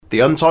The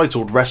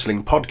Untitled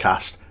Wrestling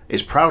Podcast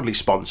is proudly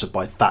sponsored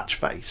by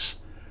Thatchface,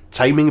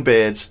 taming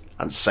beards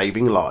and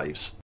saving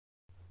lives.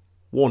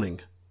 Warning: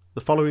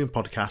 the following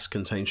podcast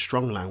contains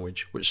strong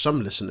language which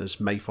some listeners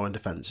may find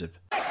offensive.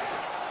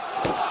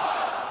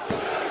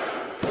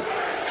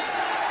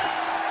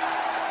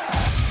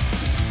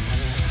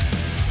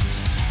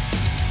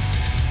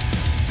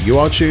 You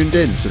are tuned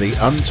in to the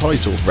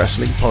Untitled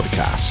Wrestling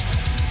Podcast.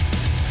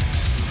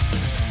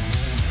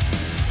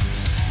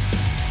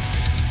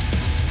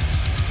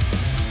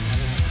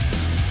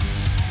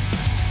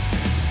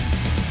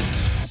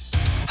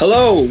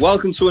 Hello,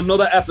 welcome to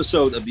another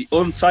episode of the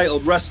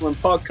Untitled Wrestling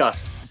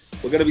Podcast.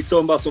 We're going to be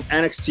talking about some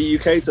NXT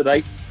UK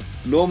today.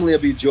 Normally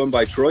I'd be joined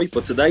by Troy,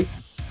 but today,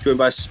 joined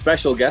by a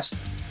special guest,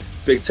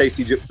 Big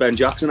Tasty Ben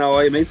Jackson. How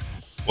are you, mate?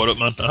 What up,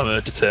 man?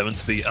 I'm determined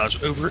to be as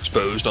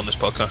overexposed on this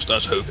podcast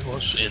as Hogan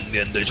was in the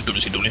end days of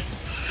WCW.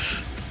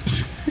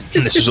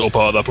 And this is all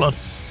part of that plan.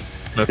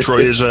 Now,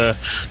 Troy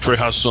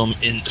has some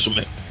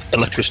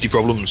electricity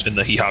problems in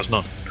that he has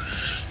none.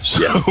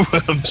 So,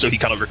 so he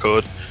cannot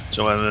record.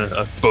 So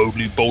I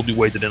boldly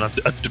waded in. I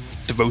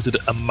devoted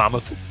a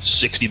mammoth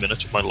 60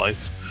 minutes of my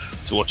life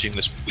to watching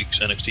this week's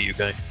NXT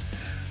UK.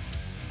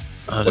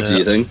 And, what do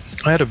you think?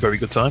 I had a very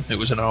good time. It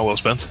was an hour well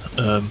spent.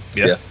 I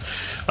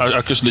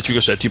just literally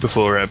said to you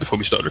before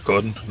we started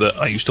recording that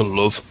I used to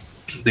love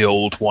the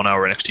old 1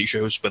 hour NXT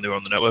shows when they were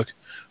on the network,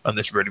 and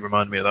this really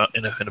reminded me of that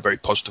in a very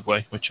positive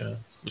way, which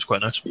was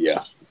quite nice.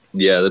 Yeah,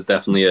 they're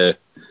definitely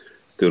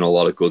doing a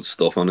lot of good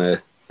stuff on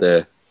there.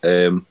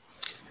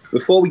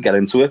 Before we get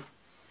into it,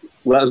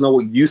 let us know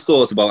what you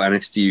thought about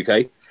NXT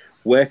UK.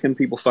 Where can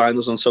people find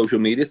us on social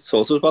media?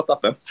 Talk to us about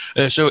that,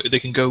 Ben. So they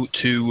can go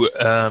to,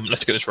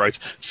 let's get this right,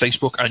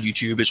 Facebook and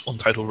YouTube is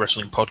Untitled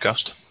Wrestling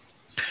Podcast.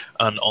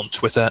 And on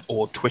Twitter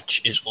or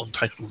Twitch is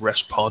Untitled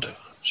Rest Pod.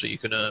 So you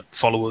can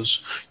follow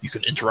us, you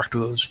can interact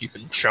with us, you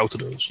can shout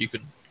at us, you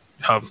can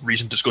have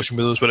reasoned discussion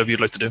with us, whatever you'd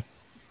like to do.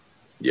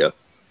 Yeah,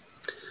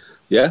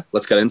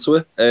 let's get into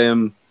it.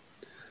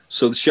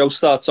 So the show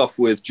starts off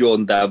with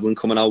Jordan Devlin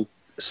coming out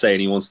saying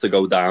he wants to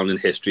go down in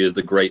history as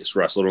the greatest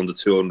wrestler under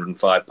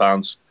 205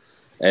 pounds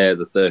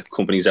that the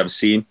company's ever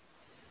seen.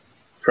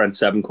 Trent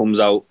Seven comes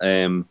out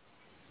and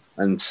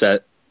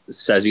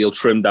says he'll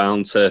trim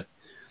down to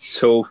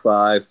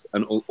 205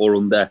 or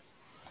under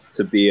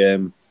to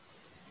be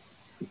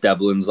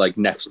Devlin's like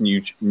next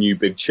new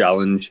big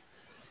challenge.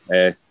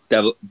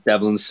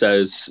 Devlin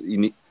says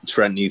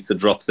Trent needs to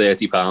drop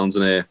 30 pounds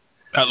and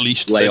at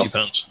least 30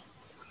 pounds.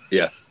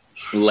 Yeah,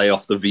 lay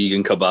off the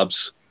vegan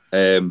kebabs.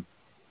 And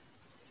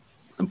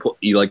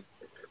he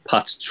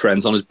pats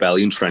Trent on his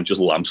belly and Trent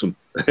just lamps him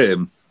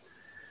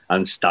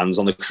and stands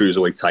on the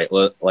cruiserweight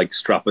title like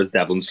strap as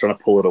Devlin's trying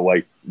to pull it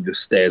away and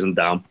just stares him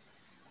down.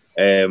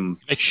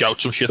 He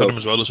shouts some shit at him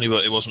as well, doesn't he?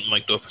 But it wasn't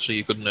mic'd up, so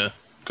you couldn't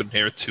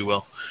hear it too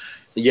well.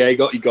 Yeah, he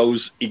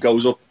goes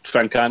up.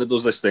 Trent kind of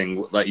does this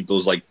thing that he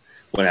does like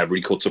whenever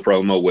he cuts a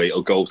promo where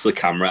he'll go up to the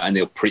camera and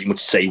he'll pretty much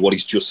say what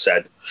he's just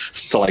said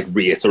to like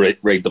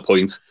reiterate the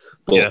point.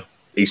 But yeah.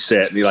 He's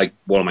certainly like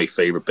one of my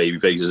favourite baby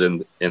faces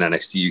in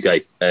NXT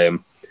UK.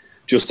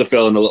 Just to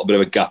fill in a little bit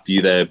of a gap for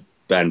you there,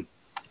 Ben.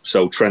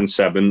 So Trent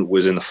Seven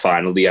was in the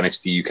final of the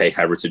NXT UK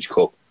Heritage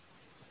Cup.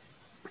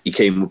 He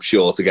came up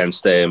short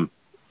against A-Kid,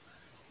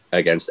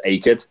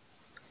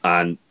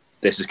 and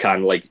this is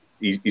kind of like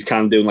he's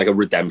kind of doing like a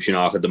redemption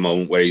arc at the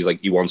moment where he's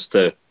like he wants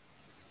to,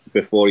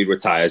 before he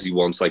retires, he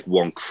wants like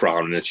one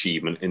crowning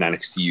achievement in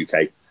NXT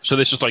UK. So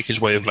this is like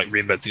his way of like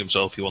reinventing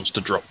himself. He wants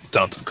to drop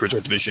down to the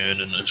cruiserweight division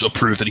and sort of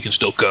prove that he can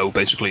still go,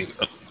 basically.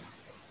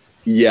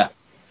 Yeah.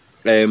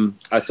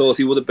 I thought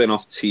he would have been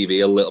off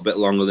TV a little bit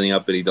longer than he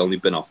had, but he'd only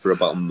been off for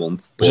about a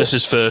month. Was this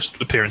his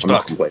first appearance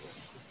back?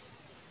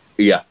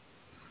 Yeah.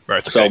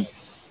 Right, okay.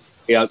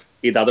 So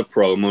he'd had a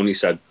promo and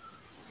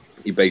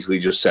he basically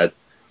just said,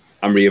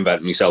 I'm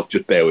reinventing myself,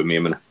 just bear with me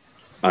a minute.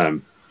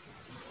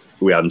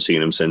 We hadn't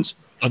seen him since.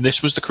 And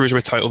this was the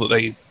cruiserweight title that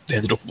they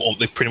ended up,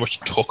 they pretty much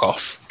took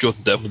off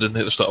Jordan Devlin, didn't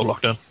they, at the start of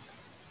lockdown?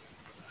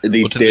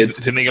 They did.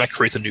 Didn't they like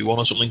create a new one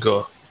or something?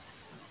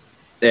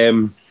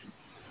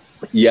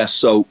 Yeah,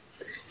 so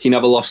he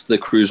never lost the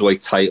cruiserweight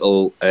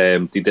title.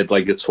 They did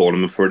like a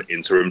tournament for an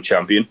interim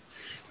champion,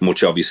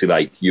 much obviously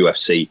like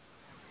UFC.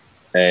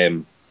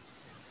 And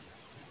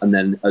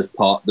then as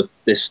part of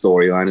this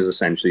storyline is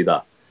essentially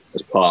that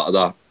as part of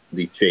that,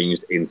 they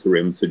changed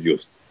interim to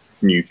just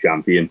new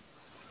champion.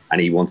 And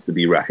he wants to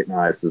be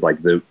recognised as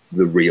like the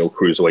real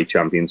cruiserweight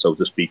champion, so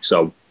to speak.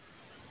 So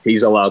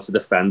he's allowed to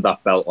defend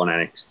that belt on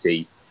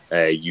NXT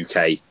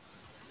UK,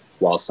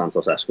 while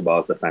Santos Escobar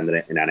is defending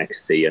it in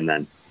NXT, and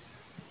then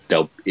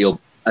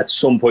he'll at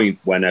some point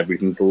when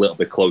everything's a little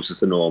bit closer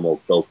to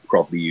normal, they'll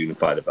probably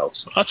unify the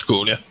belts. That's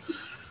cool, yeah.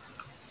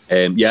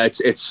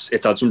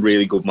 It's had some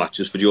really good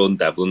matches for Jordan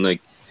Devlin.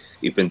 Like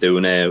he's been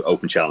doing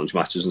open challenge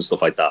matches and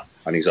stuff like that,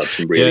 and he's had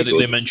some really good.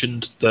 They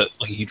mentioned that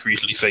like he'd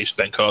recently faced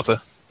Ben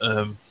Carter.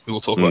 We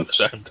will talk about in a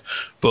second,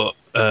 but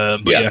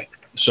yeah.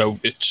 So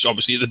it's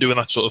obviously they're doing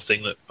that sort of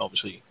thing that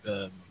obviously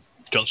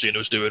John Cena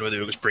was doing, where they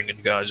were just bringing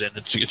guys in.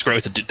 It's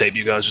great to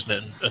debut guys, isn't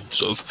it? And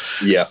sort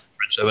of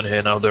Prince Evan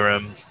here now. They're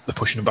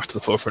pushing him back to the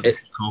forefront.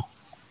 Cool.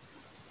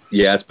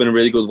 Yeah, it's been a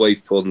really good way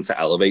for them to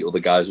elevate other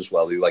guys as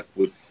well, who like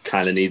would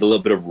kind of need a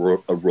little bit of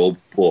a rub,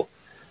 but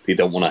they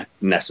don't want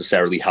to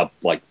necessarily have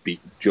like beat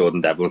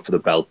Jordan Devlin for the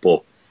belt,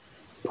 but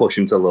push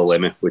him to the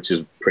limit, which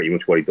is pretty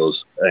much what he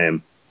does.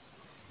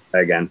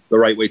 Again, the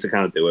right way to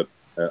kind of do it,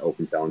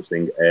 open challenge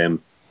thing.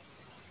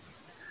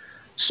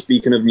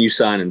 Speaking of new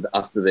signings,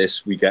 after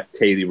this, we get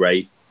Kaylee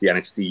Ray, the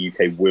NXT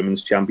UK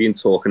Women's Champion,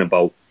 talking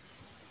about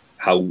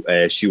how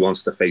she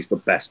wants to face the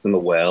best in the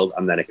world,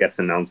 and then it gets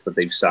announced that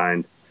they've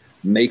signed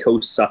Meiko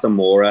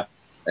Satomura.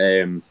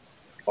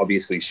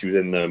 Obviously, she was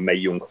in the Mae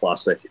Young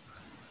Classic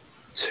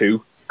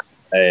too,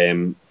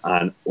 and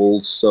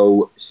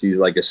also she's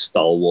like a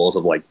stalwart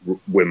of like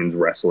women's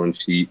wrestling.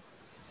 She's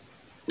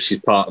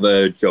part of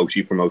a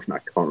Joshi promotion I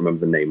can't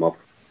remember the name of,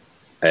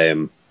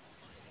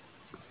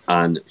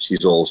 and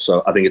she's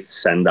also, I think it's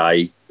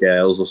Sendai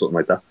Girls or something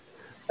like that,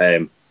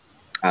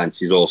 and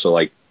she's also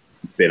like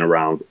been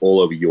around all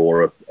over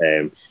Europe.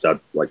 She's had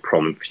like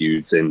prominent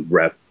feuds in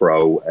Rev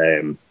Pro,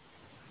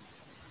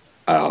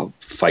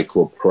 Fight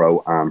Club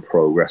Pro, and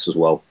Progress as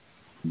well.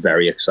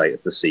 Very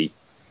excited to see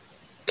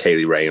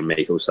Kaylee Ray and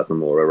Meiko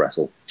Satomura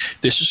wrestle.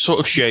 This is sort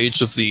of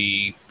shades of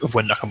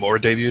when Nakamura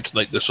debuted,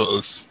 like the sort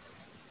of,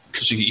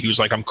 because he was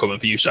like, "I'm coming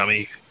for you,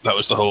 Sammy." That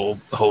was the whole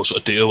sort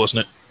of deal,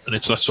 wasn't it? And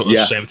it's that sort of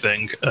same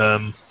thing.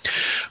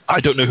 I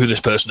don't know who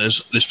this person is.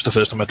 This was the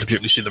first time I'd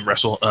legitimately seen them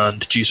wrestle,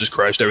 and Jesus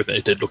Christ, everything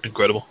they did looked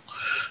incredible.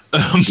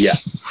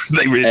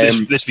 They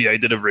really, this VA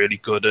did a really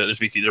good. This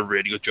VT did a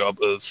really good job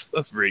of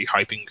really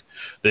hyping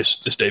this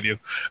debut.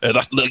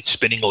 That like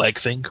spinning leg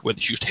thing where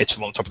she just hits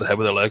him on top of the head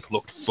with her leg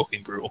looked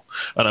fucking brutal,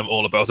 and I'm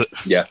all about it.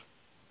 Yeah.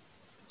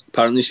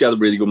 Apparently, she had a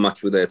really good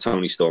match with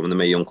Toni Storm in the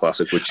Mae Young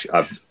Classic, which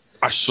I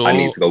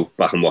need to go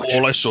back and watch.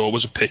 All I saw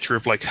was a picture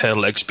of like her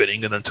leg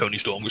spinning and then Toni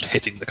Storm was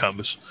hitting the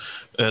canvas.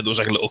 There was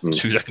like a little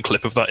 2-second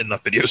clip of that in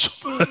that video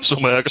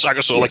somewhere.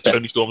 I saw like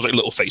Toni Storm's like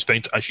little face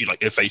paint as she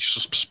like her face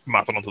just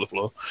smattered onto the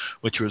floor,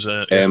 which was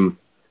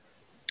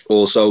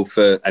also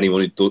for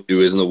anyone who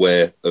isn't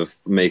aware of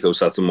Meiko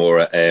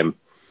Satomura,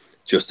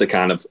 just to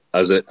kind of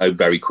as a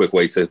very quick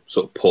way to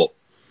sort of put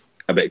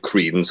a bit of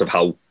credence of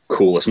how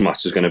cool this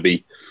match is going to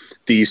be.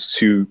 These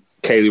two,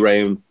 Kaylee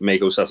Ray and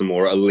Meiko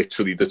Satomura, are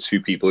literally the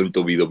two people in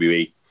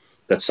WWE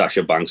that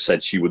Sasha Banks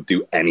said she would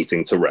do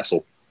anything to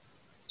wrestle.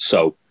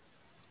 So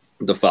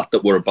the fact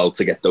that we're about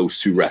to get those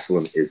two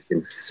wrestling is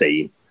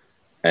insane.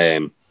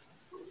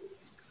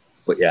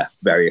 But yeah,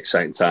 very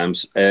exciting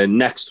times.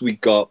 Next, we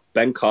got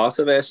Ben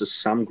Carter versus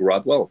Sam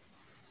Gradwell.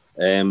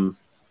 Big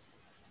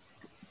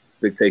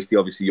Tasty,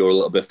 obviously you're a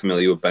little bit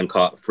familiar with Ben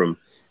Carter from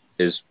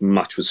his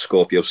match with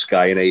Scorpio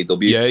Sky in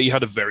AEW. Yeah, he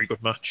had a very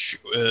good match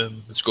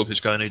with Scorpio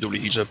Sky in AEW.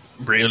 He's a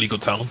really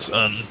good talent,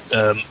 and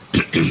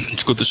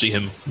it's good to see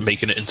him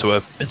making it into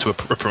a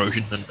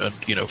promotion and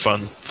you know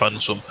finding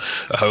some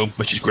a home,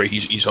 which is great.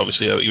 He's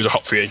obviously he was a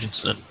hot free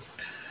agent, and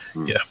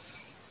yeah,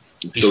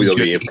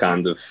 WWE have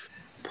kind of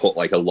put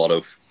like a lot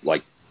of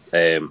like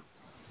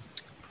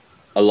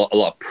a lot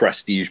of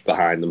prestige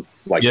behind them,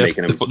 like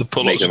making him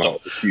a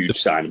huge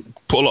signing.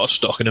 Put a lot of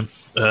stock in him.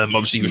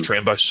 Obviously, he was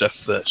trained by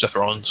Seth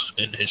Rollins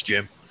in his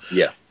gym.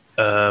 Yeah,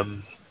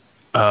 and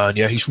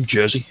yeah, he's from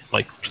Jersey,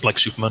 like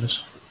Superman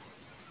is.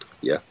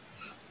 Yeah,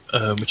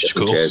 which is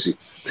cool. Jersey.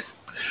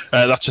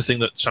 That's the thing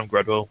that Sam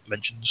Gradwell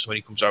mentions when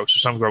he comes out. So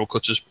Sam Gradwell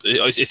cuts his.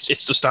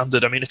 It's the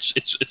standard. I mean,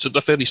 it's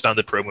a fairly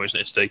standard promo, isn't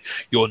it?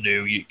 It's you're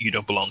new, you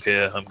don't belong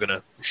here. I'm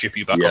gonna ship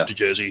you back off to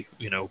Jersey,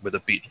 you know, with a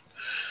beating.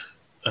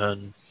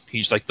 And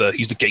he's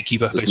the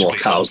gatekeeper. There's more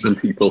cows than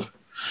people.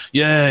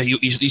 Yeah,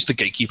 he's the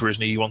gatekeeper,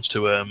 isn't he? He wants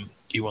to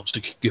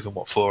give him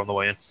what for on the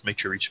way in, make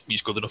sure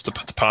he's good enough to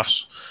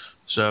pass.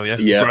 So yeah.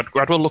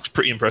 Gradwell looks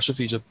pretty impressive.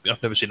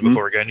 I've never seen him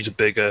before again. He's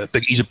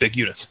a big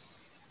unit.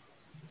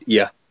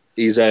 Yeah,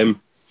 he's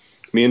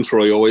me and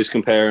Troy always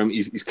compare him.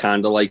 He's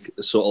kind of like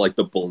sort of like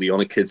the bully on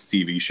a kids'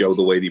 TV show.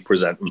 The way they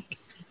present him,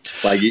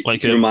 like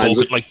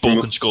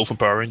Bulk and Skull from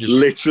Power Rangers.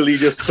 Literally,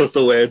 just took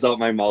the words out of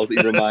my mouth. He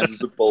reminds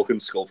us of Bulk and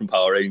Skull from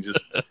Power Rangers,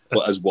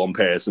 but as one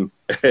person.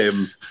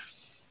 But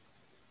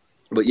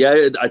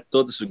yeah, I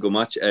thought this was a good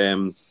match.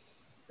 Sam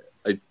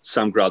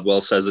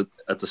Gradwell says it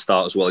at the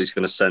start as well. He's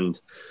going to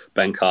send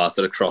Ben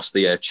Carter across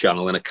the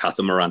channel in a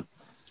catamaran.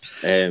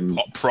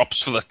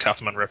 Props for the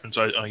catamaran reference.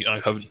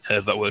 I haven't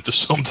heard that word for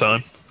some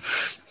time.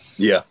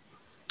 Yeah.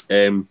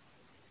 I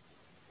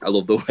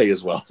love the way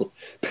as well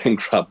Ben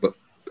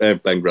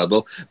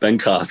Gradwell, Ben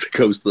Carter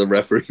goes to the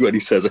referee when he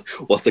says,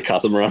 "What's a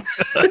catamaran?"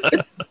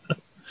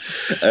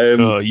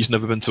 He's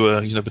never been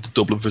to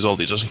Dublin for his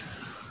oldies, has he?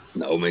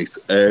 No, mate.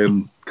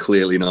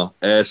 Clearly not.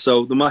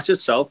 So the match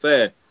itself,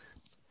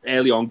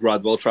 early on,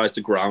 Gradwell tries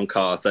to ground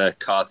Carter.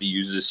 Carter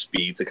uses his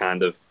speed to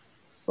kind of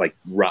like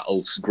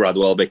rattles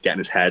Gradwell a bit, getting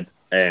his head.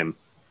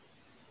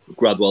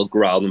 Gradwell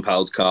growled and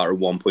pounds Carter at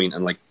one point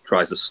and like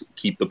tries to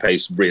keep the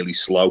pace really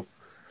slow.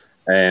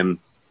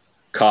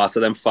 Carter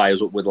then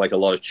fires up with like a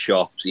lot of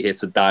chops. He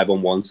hits a dive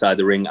on one side of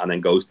the ring and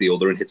then goes to the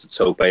other and hits a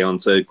tope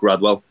onto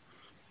Gradwell.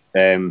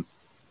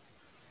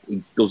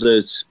 He does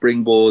a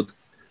springboard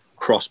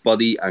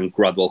crossbody, and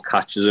Gradwell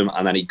catches him,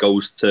 and then he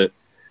goes to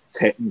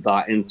hit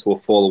that into a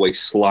fall-away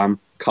slam.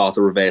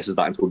 Carter reverses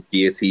that into a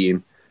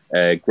guillotine.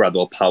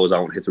 Gradwell powers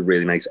out and hits a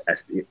really nice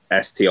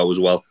STO as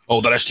well.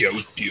 Oh, that STO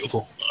was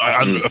beautiful.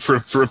 I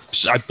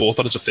bought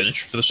that as a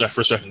finish for a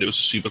second. It was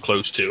a super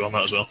close too on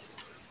that as well.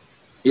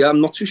 Yeah, I'm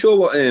not too sure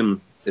what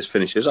his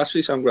finish is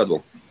actually, Sam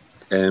Gradwell.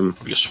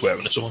 Probably just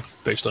swearing at someone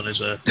based on his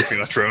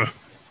pre-match promo.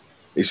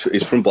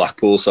 He's from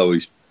Blackpool, so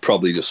he's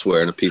probably just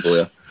swearing at people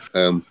here.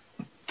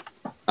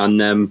 And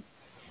then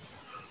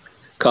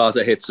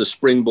Carter hits a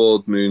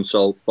springboard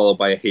moonsault followed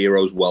by a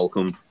hero's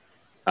welcome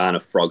and a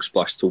frog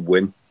splash to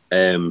win.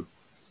 That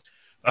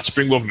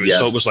springboard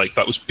moonsault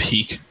was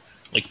peak,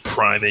 like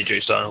prime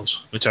AJ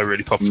Styles, which I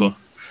really popped for.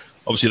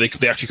 Obviously,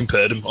 they actually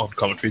compared him on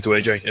commentary to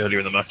AJ earlier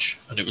in the match,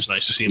 and it was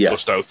nice to see him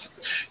bust out.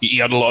 He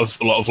had a lot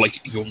of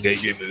like young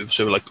AJ moves,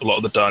 so like a lot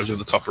of the dives over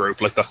the top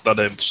rope, like that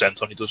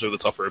senton he does over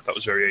the top rope, that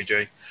was very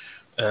AJ.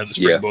 The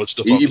springboard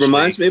stuff. He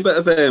reminds me a bit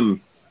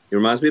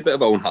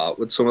of Owen Hart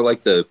with some of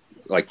like the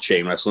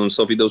chain wrestling and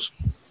stuff he does.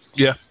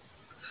 Yeah,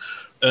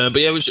 but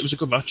yeah, it was a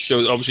good match.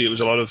 So obviously, it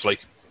was a lot of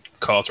like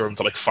Carter having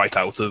to like fight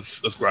out of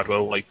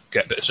Gradwell, like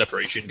get a bit of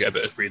separation, get a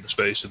bit of breathing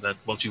space, and then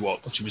once he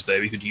was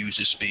there, he could use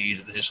his speed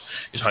and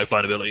his high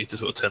flying ability to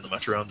sort of turn the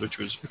match around, which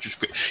was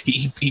great.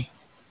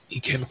 He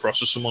came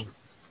across as someone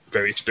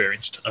very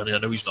experienced, and I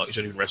know he's not. He's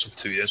only been wrestling for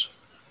 2 years,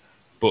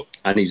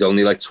 and he's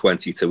only like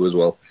 22 as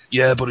well.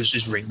 Yeah, but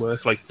his ring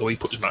work, like the way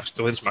this match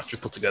was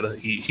put together,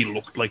 he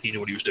looked like he knew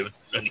what he was doing,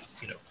 and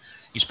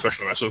he's a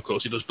professional wrestler, of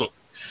course he does, but.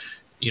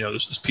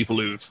 There's people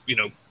who've,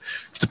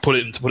 to put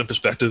it in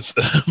perspective,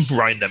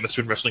 Ryan Nemeth's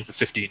been wrestling for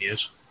 15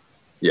 years.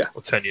 Yeah.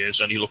 Or 10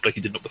 years, and he looked like he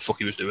didn't know what the fuck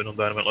he was doing on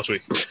Dynamite last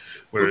week.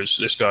 Whereas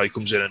this guy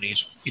comes in and he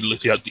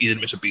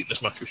didn't miss a beat in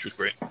this match, which was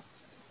great.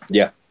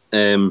 Yeah.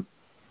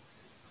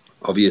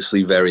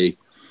 Obviously, very,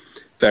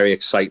 very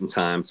exciting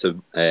time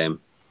to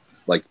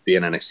be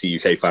an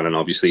NXT UK fan and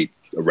obviously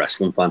a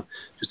wrestling fan.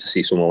 Just to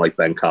see someone like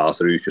Ben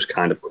Carter who's just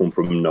kind of come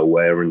from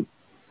nowhere and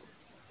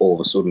all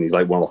of a sudden he's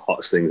like one of the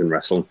hottest things in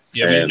wrestling.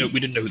 Yeah,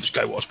 we didn't know who this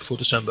guy was before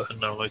December, and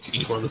now like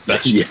he's one of the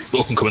best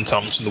up-and-coming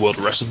talents in the world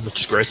of wrestling, which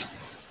is great.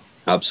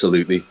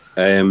 Absolutely.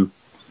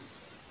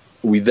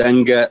 We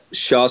then get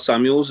Sha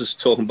Samuels is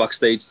talking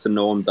backstage to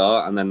Noam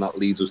Dar, and then that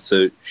leads us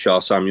to Sha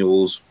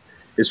Samuels,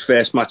 his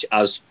first match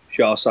as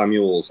Sha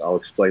Samuels. I'll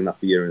explain that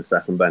for you in a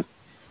second,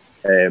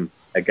 Ben.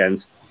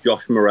 Against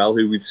Josh Morrell,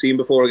 who we've seen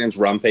before against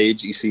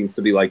Rampage. He seems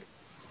to be like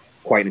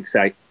quite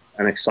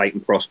an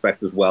exciting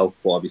prospect as well,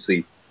 but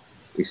obviously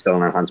he's still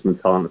an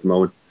enhancement talent at the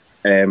moment.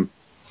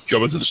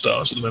 Job into the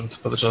stars at the moment,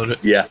 by the sound of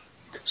it. Yeah.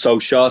 So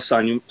Sha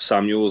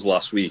Samuels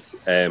last week,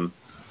 they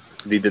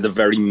did a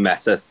very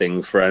meta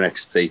thing for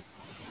NXT,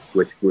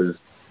 which was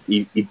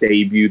he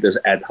debuted as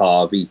Ed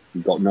Harvey. He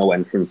got no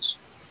entrance,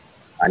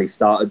 and he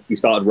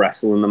started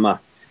wrestling the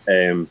match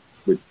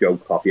with Joe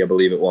Coffey, I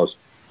believe it was,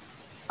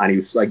 and he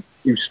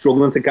was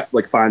struggling to get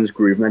find his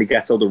groove, and then he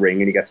gets out of the ring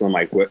and he gets on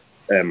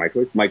the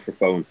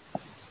microphone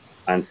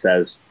and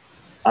says,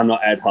 "I'm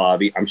not Ed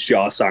Harvey, I'm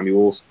Sha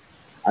Samuels."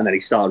 And then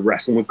he started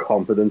wrestling with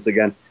confidence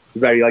again.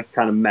 Very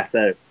kind of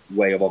meta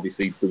way of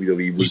obviously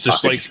WWE. Was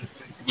this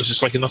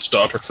like in that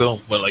Star Trek film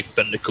where like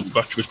Benedict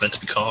Cumberbatch was meant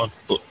to be Khan,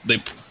 but they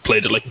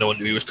played it like no one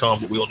knew he was Khan,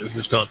 but we all knew he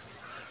was Khan?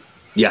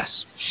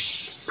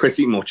 Yes,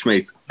 pretty much,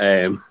 mate.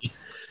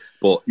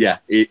 But yeah,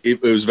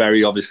 it was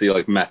very obviously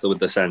like meta with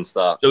the sense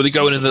that. So they're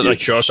going in that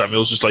like Sha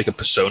Samuels is like a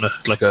persona,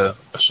 like a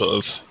sort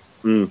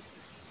of.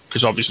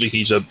 Because obviously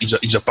he's a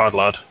bad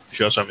lad,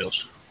 Sha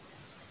Samuels.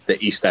 The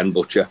East End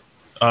Butcher.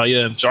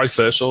 So I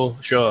first saw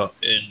Shaw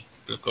in.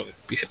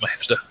 He hit my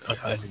hipster.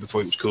 I knew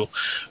before he was cool.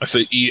 I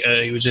think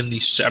he was in the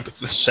second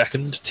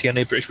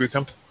TNA British Boot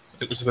Camp. I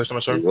think it was the first time I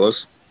saw him. He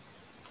was.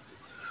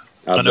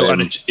 I know,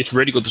 and it's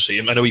really good to see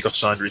him. I know he got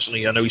signed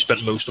recently. I know he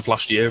spent most of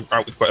last year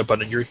out with quite a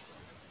bad injury.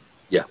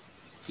 Yeah,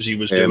 because he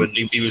was doing.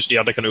 He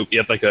had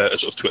a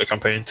sort of Twitter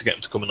campaign to get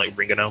him to come and like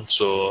ring announce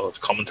or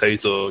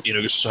commentate or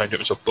just sign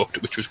himself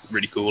booked, which was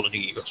really cool, and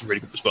he got some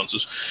really good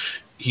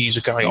responses. He's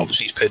a guy.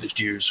 Obviously, he's paid his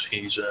dues.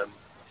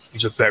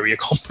 He's a very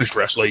accomplished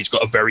wrestler. He's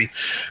got a very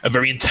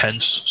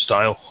intense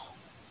style.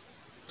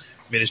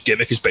 I mean, his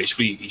gimmick is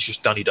basically he's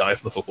just Danny Dyer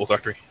from the Football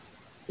Factory.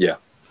 Yeah,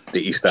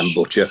 the East End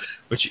Butcher.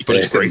 But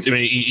he's great. I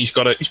mean, he's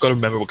got a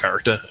memorable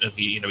character, and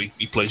he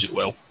plays it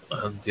well.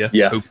 And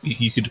I hope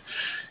he could.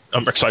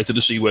 I'm excited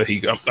to see where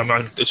he.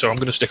 So I'm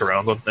going to stick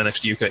around on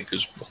NXT UK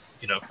because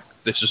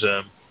this is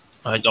I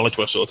like what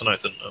I saw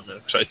tonight, and I'm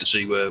excited to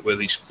see where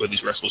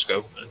these wrestlers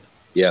go.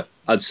 Yeah,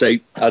 I'd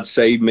say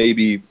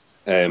maybe.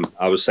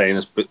 I was saying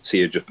this to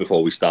you just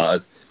before we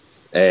started.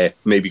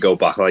 Maybe go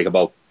back like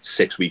about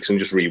 6 weeks and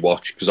just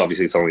rewatch because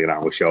obviously it's only an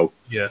hour show.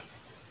 Yeah.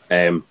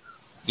 You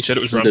said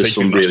it was Rampage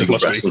really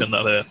last week, and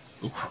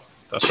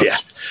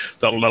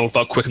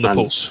that'll quicken the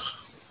pulse.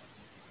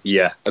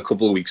 Yeah, a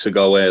couple of weeks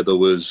ago there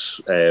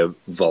was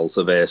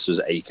Volta versus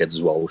A-Kid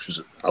as well, which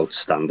was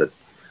outstanding.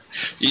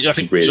 Yeah, I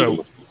think really so.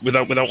 Cool.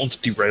 Without wanting to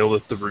derail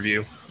the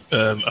review.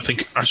 I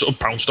think I sort of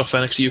bounced off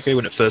NXT UK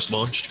when it first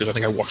launched because I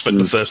think I watched like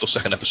the first or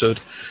second episode,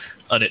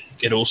 and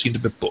it all seemed a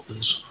bit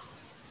buttons.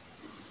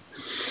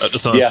 at the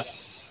time. Yeah.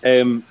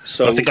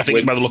 So but I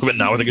think by the look of it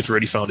now, I think it's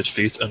really found its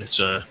feet, and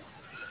it's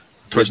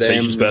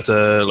presentation's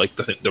better. Like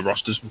I think the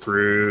roster's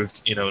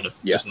improved.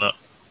 Isn't that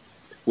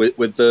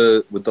with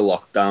the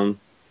lockdown,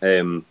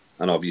 and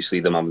obviously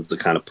them having to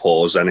kind of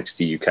pause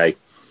NXT UK,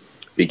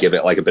 they give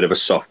it like a bit of a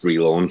soft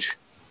relaunch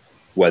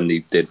when they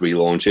did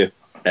relaunch it.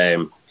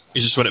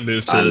 Is this when it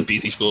moved to the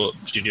BT Sport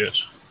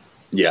Studios?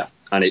 Yeah,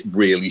 and it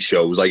really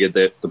shows. Like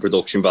the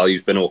production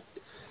value's been up.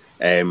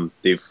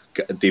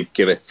 They've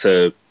given it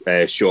to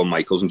Shawn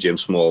Michaels and Jim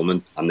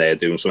Smallman, and they're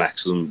doing some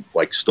excellent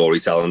like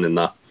storytelling in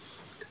that.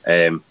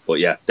 But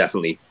yeah,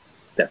 definitely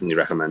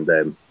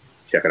recommend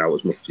checking out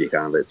as much as you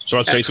can. So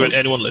I'd say to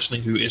anyone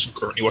listening who isn't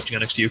currently watching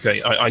NXT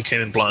UK, I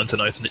came in blind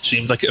tonight, and it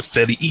seems like a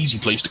fairly easy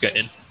place to get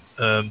in.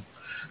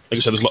 Like I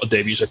said, there's a lot of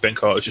debuts. Like Ben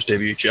Carter's just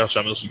debuted, J.R.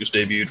 Samuels just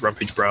debuted,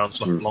 Rampage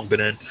Brown's not long been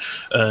in.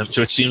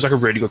 So it seems like a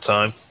really good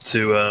time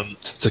to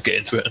get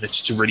into it, and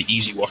it's a really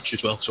easy watch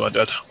as well. So I'd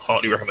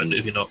heartily recommend it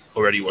if you're not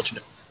already watching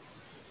it.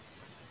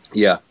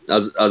 Yeah,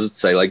 as I'd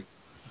say, like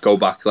go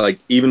back, like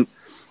even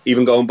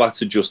going back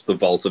to just the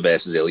Volta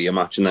versus Ilya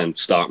match, and then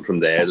starting from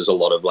there. There's a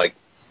lot of a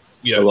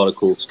lot of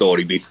cool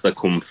story beats that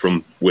come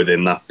from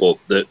within that. But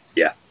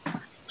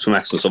some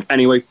excellent stuff.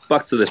 Anyway,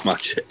 back to this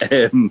match.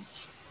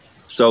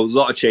 So there's a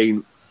lot of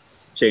chain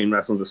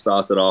wrestling to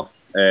start it off.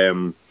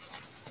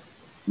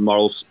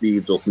 Morrell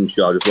speeds up and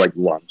Shaw just like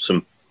lamps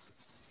him.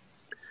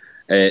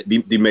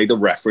 They made a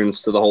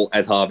reference to the whole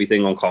Ed Harvey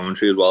thing on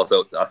commentary as well.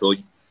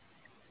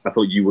 I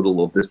thought you would have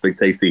loved this, Big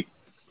Tasty.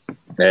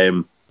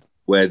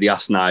 Where they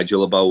asked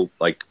Nigel about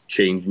like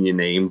changing your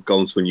name,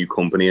 going to a new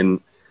company,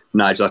 and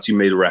Nigel actually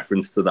made a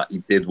reference to that. He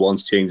did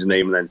once change his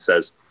name and then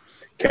says,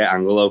 Kurt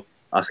Angelo,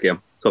 ask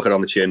him, took it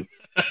on the chin.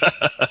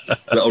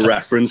 Little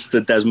reference to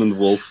Desmond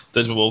Wolfe.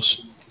 Desmond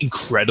Wolfe's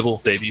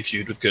incredible debut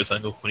feud with Kurt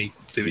Angle when he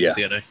debuted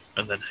in TNA,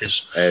 and then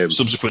his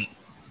subsequent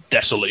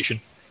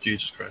desolation.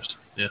 Jesus Christ.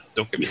 Yeah,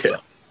 don't get me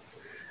to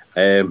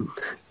that.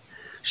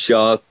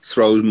 Shaw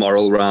throws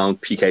Morrell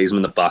around, PKs him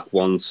in the back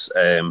once,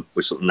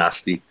 which looked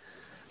nasty.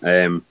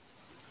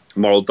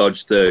 Morrell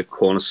dodged the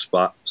corner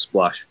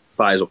splash,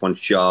 fires up on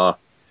Shaw,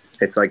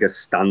 hits like a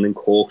standing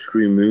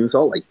corkscrew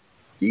moonsault. Like,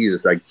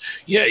 Jesus, like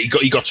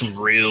he got some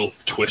real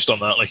twist on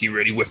that. Like he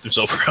really whipped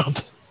himself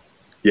around.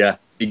 Yeah,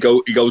 he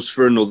goes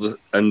for another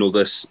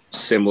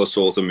similar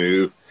sort of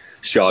move.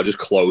 Shaw just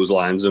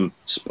clotheslines him,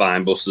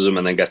 spine busters him,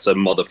 and then gets a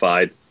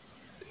modified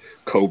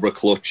Cobra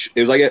clutch.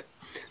 It's like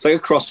a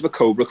cross of a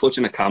Cobra clutch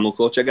and a camel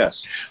clutch, I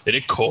guess. They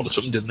did call it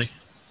something, didn't they?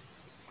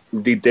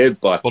 They did,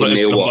 but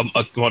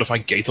a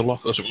modified gator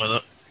lock or something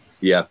like that.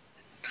 Yeah.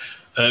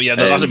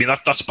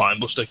 That spine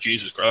buster,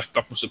 Jesus Christ,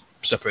 that must have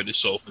separated his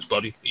soul from his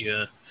body.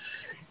 Yeah.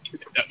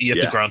 You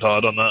have to ground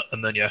hard on that,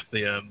 and then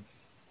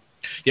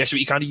so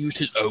he kind of used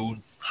his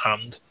own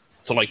hand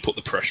to like put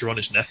the pressure on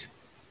his neck,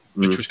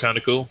 which was kind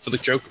of cool for the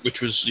joke,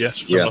 which was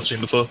something I've not seen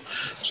before.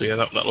 So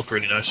that looked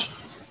really nice.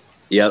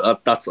 Yeah,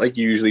 that's like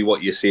usually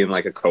what you see in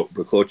like a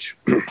Cobra clutch,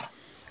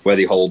 where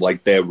they hold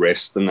like their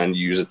wrist and then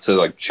use it to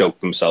like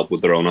choke themselves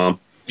with their own arm.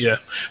 Yeah,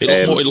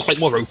 it looked like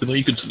more open though.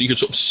 You could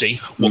sort of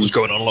see what was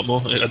going on a lot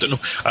more. I don't know.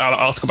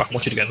 I'll have to go back and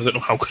watch it again. I don't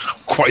know how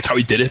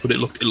he did it, but it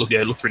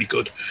looked really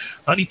good.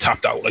 And he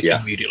tapped out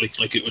immediately.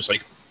 Like it was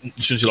like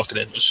as soon as he locked it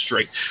in, it was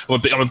straight.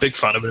 I'm a big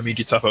fan of an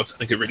immediate tap out. I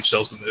think it really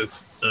sells the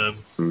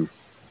move.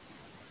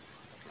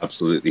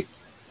 Absolutely.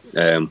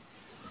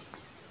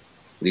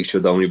 They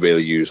should only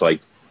really use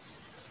like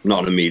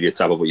not an immediate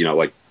tap out, but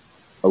like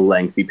a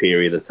lengthy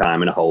period of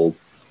time in a hold.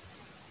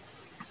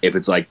 If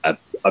it's like a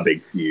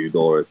big feud,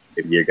 or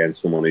if you're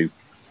against someone who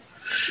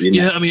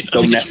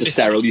don't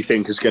necessarily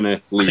think is going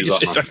to lose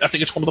I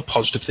think it's one of the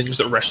positive things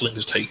that wrestling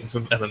has taken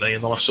from MMA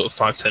in the last sort of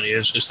 5-10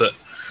 years is that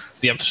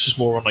the emphasis is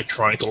more on like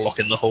trying to lock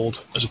in the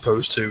hold as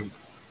opposed to.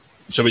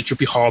 So it should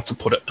be hard to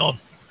put it on,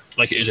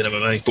 like it is in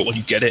MMA. But when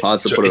you get it,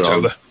 it's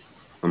over.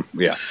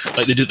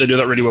 Like they do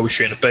that really well with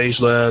Shayna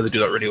Baszler. They do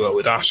that really well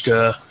with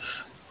Asuka.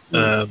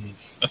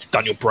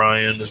 Daniel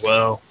Bryan as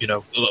well. They've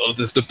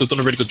done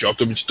a really good job.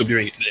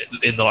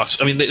 WWE in the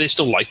last. I mean, they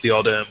still like the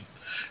odd,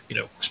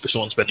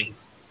 someone spending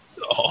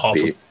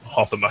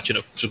half the match in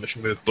a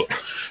submission move, but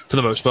for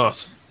the most part,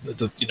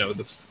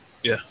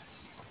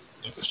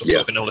 Stop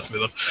talking now. Let's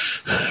move on.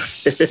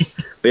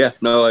 But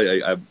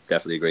I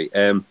definitely agree.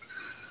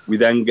 We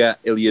then get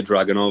Ilya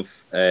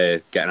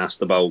Dragunov getting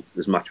asked about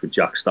his match with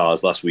Jack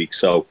Stars last week.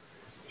 So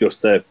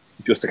just to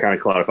kind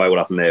of clarify what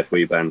happened there for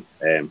you, Ben,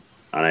 and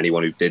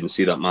anyone who didn't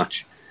see that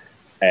match.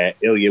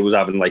 Ilya was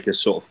having like a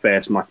sort of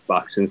first match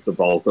back since the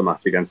Volta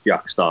match against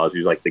Jack Stars,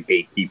 who's like the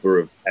gatekeeper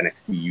of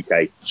NXT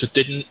UK. So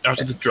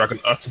after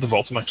the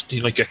Volta match, did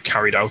he like get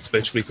carried out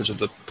basically because of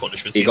the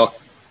punishment?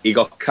 He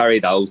got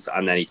carried out,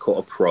 and then he cut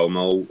a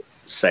promo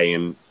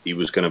saying he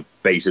was going to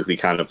basically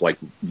kind of like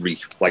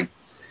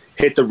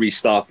hit the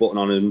restart button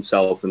on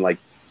himself and like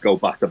go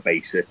back to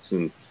basics.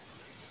 And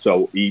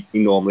so he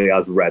normally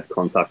has red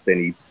contact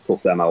in. He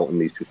took them out, and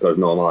he's just got his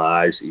normal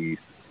eyes. He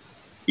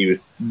was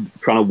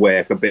trying to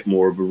work a bit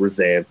more of a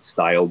reserved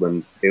style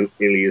than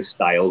Ilya's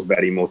style is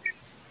very much,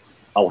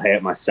 I'll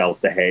hurt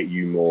myself to hurt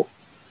you more.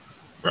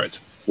 Right.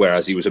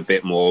 whereas he was a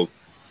bit more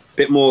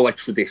like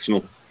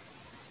traditional,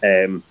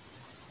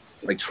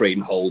 like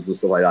trading holds and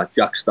stuff like that.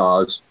 Jack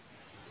Starrs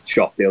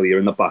chopped Ilya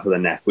in the back of the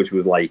neck, which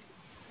was like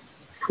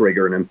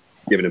triggering him,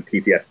 giving him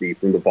PTSD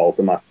from the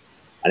Volta match,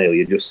 and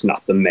Ilya just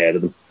snapped and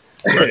murdered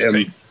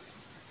him.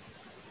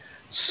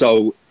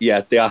 So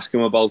yeah, they ask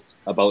him about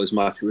his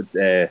match with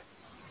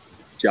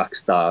Jack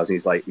Starrs,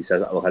 and he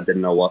says, "Oh, I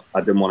didn't want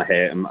to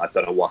hurt him. I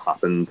don't know what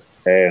happened."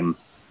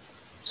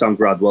 Sam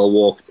Gradwell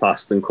walked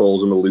past and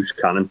calls him a loose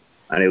cannon,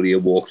 and Ilya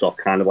walks off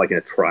kind of like in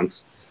a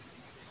trance.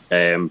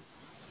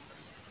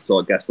 So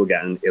I guess we're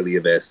getting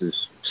Ilya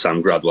versus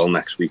Sam Gradwell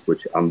next week,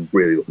 which I'm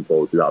really looking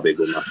forward to. That'll be a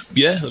good match.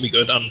 Yeah, that'll be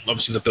good. And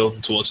obviously they're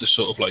building towards this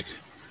sort of like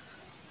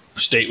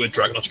state where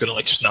Dragunov's going to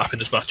like snap in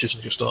his matches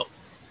and just start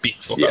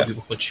beating fuck out of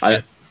people. Which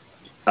I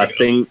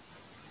think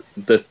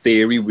the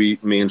theory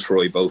me and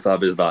Troy both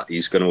have is that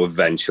he's going to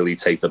eventually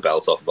take the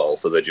belt off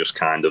Volta. They're just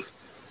kind of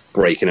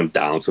breaking him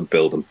down to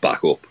build him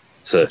back up.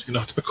 He's going to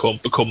have to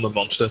become the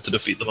monster to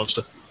defeat the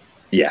monster.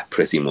 Yeah,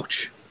 pretty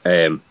much.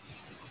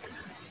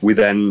 We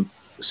then,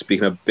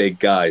 speaking of big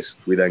guys,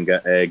 we then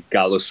get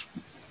Gallus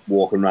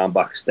walking around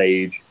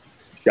backstage,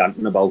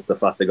 chanting about the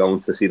fact they're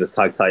going to see the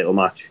tag title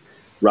match.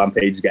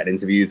 Rampage is getting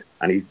interviewed,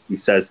 and he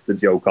says to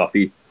Joe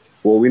Coffey,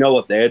 "Well, we know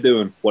what they're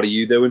doing. What are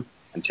you doing?"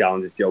 And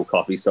challenges Joe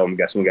Coffey. So I'm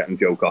guessing we're getting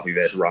Joe Coffey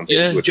versus Rampage.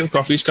 Yeah, Joe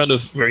Coffey's kind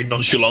of very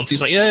nonchalant.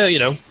 He's like,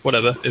 "Yeah,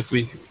 whatever. If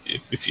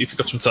you've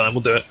got some time,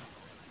 we'll do it."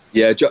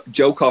 Yeah,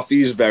 Joe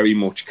Coffey is very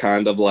much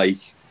kind of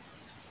like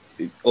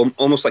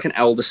almost like an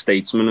elder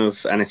statesman of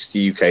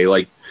NXT UK.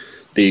 Like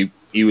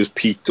he was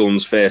Pete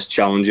Dunne's first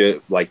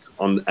challenger, like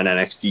on an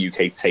NXT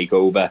UK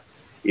takeover.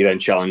 He then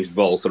challenged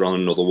Volta on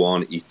another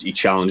one. He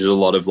challenges a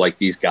lot of like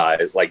these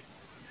guys. Like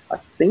I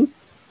think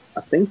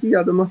he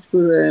had a match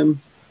with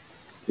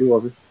who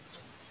was it?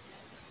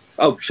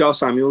 Oh, Shaw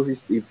Samuels.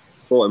 He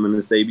fought him in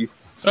his debut.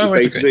 Oh,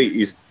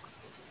 basically, okay.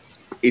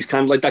 He's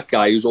kind of like that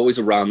guy who's always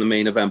around the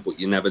main event, but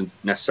you never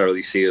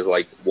necessarily see as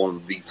like one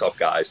of the top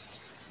guys.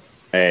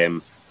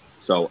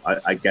 So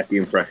I get the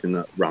impression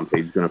that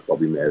Rampage is going to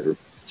probably murder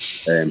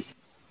him.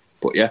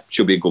 But yeah,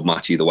 should be a good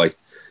match either way.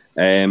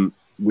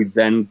 We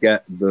then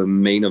get the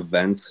main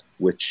event,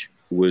 which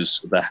was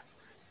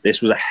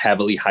this was a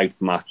heavily hyped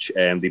match.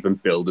 They've been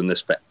building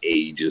this for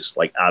ages,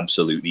 like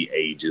absolutely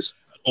ages.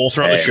 All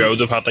throughout the show,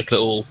 they've had like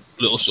little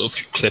sort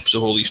of clips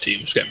of all these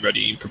teams getting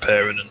ready,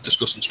 preparing, and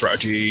discussing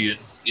strategy. And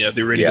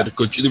they really did a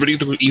good. They really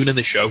did, even in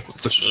this show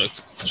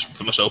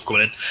for myself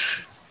coming in.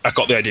 I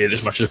got the idea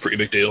this match is a pretty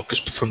big deal because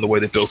from the way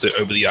they built it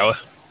over the hour,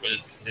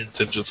 in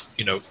terms of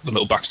the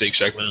little backstage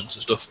segments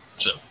and stuff.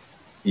 So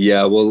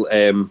yeah, well,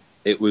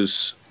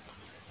 it's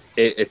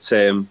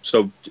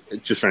so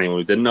just for anyone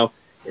who didn't know,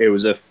 it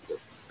was a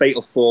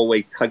fatal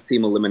 4-way tag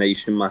team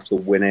elimination match. The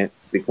winner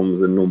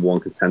becomes the number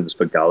one contenders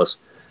for Gallus.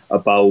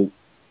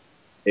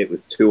 It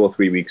was 2 or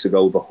 3 weeks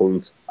ago, the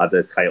Hunt had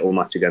a title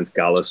match against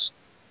Gallus,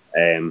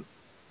 and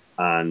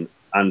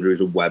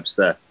Andrews and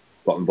Webster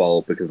got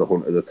involved because the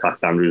Hunt had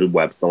attacked Andrews and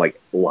Webster like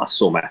last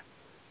summer.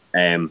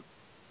 And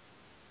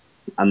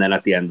then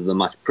at the end of the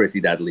match,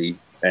 Pretty Deadly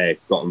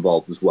got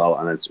involved as well,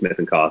 and then Smith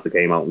and Carter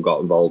came out and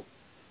got involved,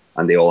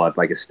 and they all had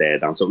like a stare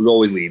down. So it was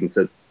always leading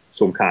to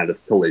some kind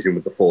of collision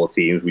with the 4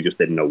 teams. We just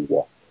didn't know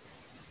what.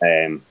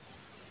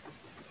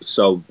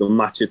 So the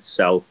match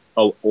itself.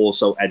 Oh,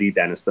 also Eddie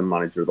Dennis, the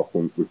manager of the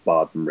Hunt, was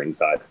barred from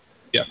ringside.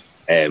 Yeah.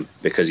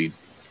 Because he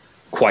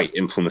quite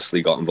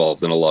infamously got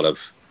involved in a lot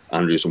of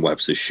Andrews and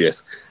Webster's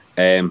shit.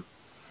 The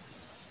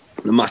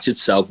match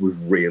itself was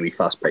really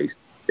fast paced.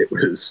 It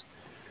was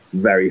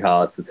very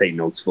hard to take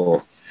notes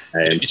for.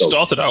 It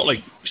started out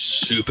like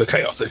super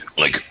chaotic.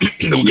 Like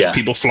there were just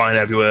people flying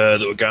everywhere.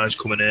 There were guys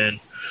coming in.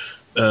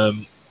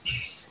 It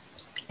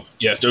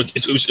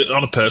was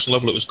on a personal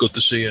level. It was good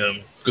to see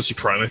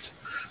Primate.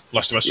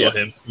 Last time I saw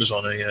him was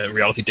on a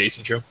reality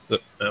dating show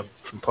that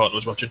from partner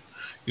was watching.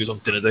 He was on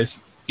Dinner Date.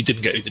 He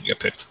didn't get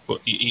picked, but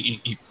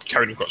he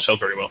carried himself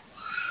very well.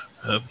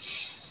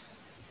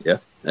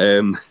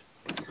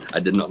 I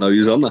did not know he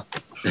was on that.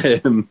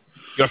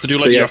 You have to do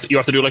like you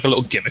have to do like a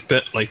little gimmick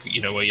bit, like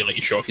where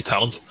you show off your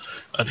talent.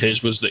 And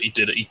his was that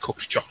he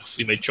cooked chocolate.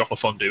 He made chocolate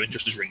fondue in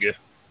just his ring gear.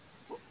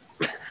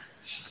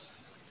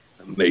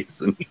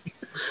 Amazing.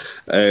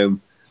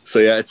 So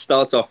yeah, it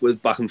starts off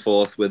with back and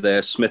forth with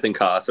Smith and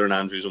Carter and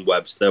Andrews and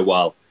Webster,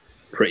 while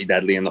Pretty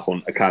Deadly and the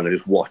Hunt are kind of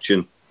just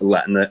watching,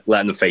 letting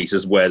the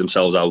faces wear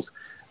themselves out.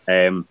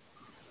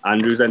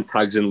 Andrews then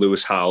tags in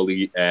Lewis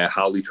Howley.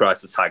 Howley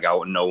tries to tag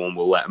out and no one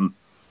will let him.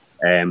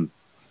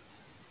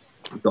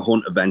 The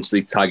Hunt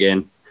eventually tag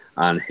in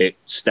and hit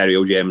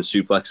stereo German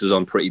suplexes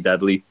on Pretty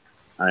Deadly,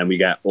 and then we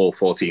get all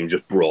 4 teams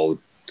just brawling,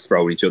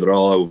 throwing each other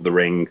all over the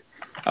ring,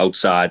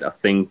 outside. I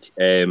think,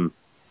 if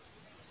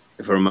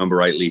I remember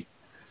rightly,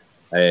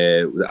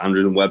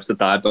 Andrews and Webster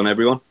dived on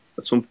everyone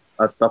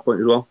at that point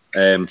as well.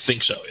 I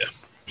think so, yeah.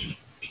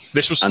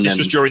 This was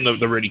during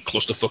the really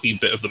clusterfucky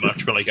bit of the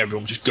match where like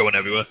everyone was just going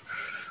everywhere,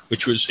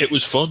 it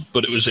was fun,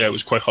 but it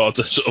was quite hard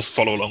to sort of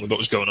follow along with what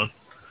was going on.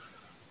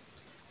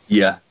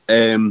 Yeah.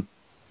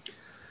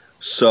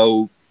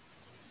 So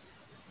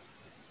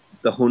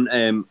the Hunt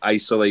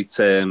isolates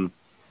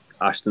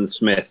Ashton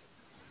Smith.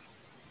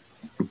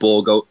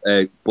 Ball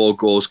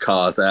goes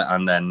Carter,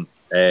 and then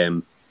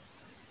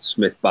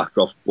Smith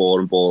backdrops ball,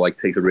 and ball like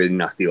takes a really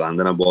nasty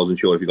landing. I wasn't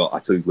sure if he got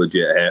actually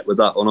legit hurt with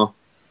that or not.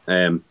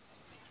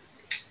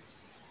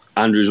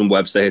 Andrews and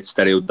Webster hit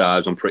stereo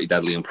dives on Pretty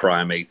Deadly and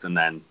Primate, and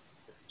then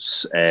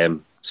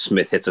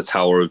Smith hits a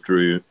Tower of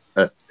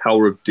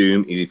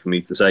Doom, easy for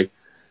me to say,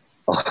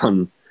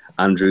 on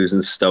Andrews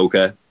and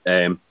Stoker.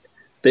 They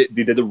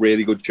did a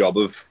really good job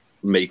of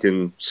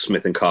making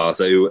Smith and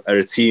Carter, who are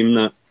a team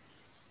that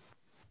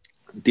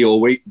they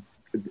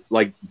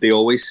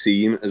always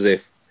seem as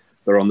if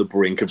they're on the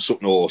brink of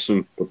something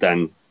awesome, but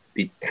then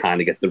they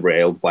kind of get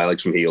derailed by like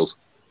some heels.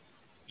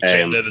 You're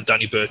saying they're the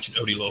Danny Burch and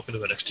Odie Larkin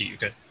of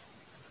NXT UK?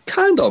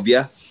 Kind of,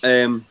 yeah.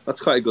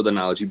 That's quite a good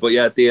analogy. But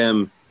yeah,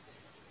 they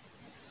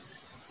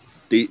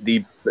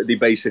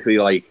basically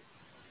like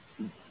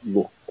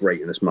look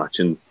great in this match,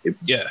 and it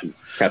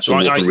kept so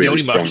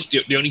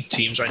the only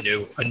teams I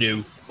knew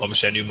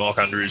obviously I knew Mark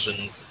Andrews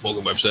and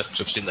Morgan Webster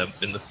because I've seen them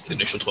in the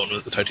initial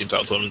tournament, the tag team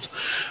title tournament,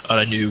 and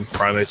I knew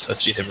Primate.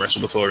 I'd seen him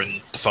wrestle before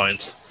in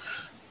Defiant.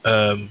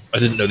 I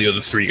didn't know the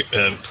other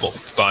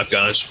five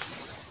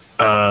guys,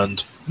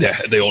 and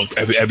yeah,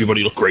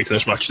 everybody looked great in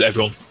this match.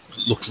 Everyone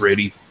looked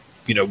really,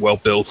 well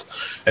built.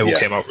 Everyone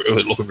came out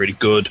looking really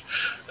good.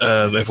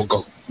 Everyone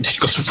got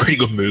some really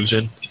good moves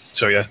in.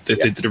 So yeah, they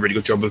did a really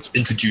good job of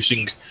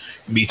introducing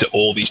me to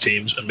all these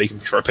teams and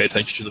making sure I pay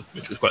attention to them,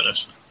 which was quite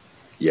nice.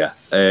 Yeah.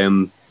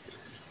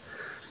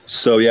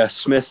 So yeah,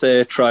 Smith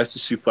tries to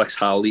suplex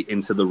Howley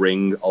into the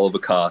ring. Oliver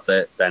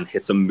Carter then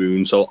hits a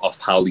moonsault off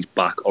Howley's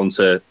back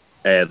onto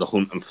the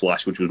Hunt and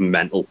Flash, which was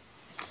mental.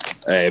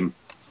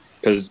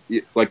 Because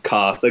like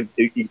Carter,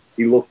 he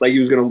looked like he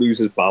was going to lose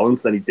his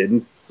balance, then he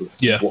didn't.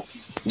 Yeah.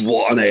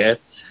 What on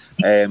earth?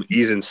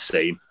 He's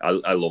insane.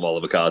 I love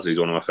Oliver Carter. He's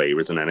one of my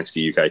favourites in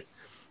NXT UK.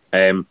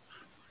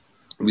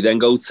 We then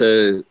go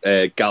to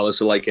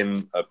Gallus, like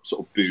in a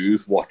sort of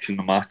booth watching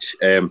the match.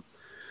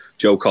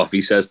 Joe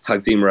Coffey says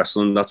tag team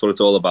wrestling, that's what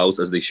it's all about,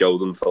 as they show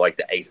them for like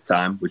the 8th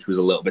time, which was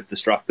a little bit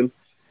distracting.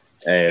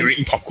 They were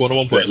eating popcorn at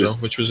one point as well,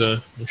 which was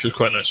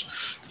quite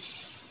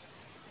nice.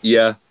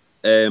 Yeah.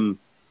 It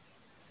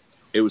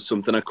was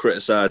something I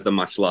criticised the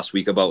match last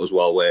week about as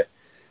well, where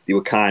they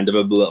were kind of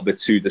a little bit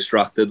too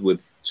distracted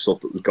with stuff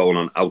that was going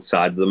on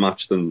outside of the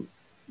match than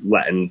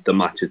letting the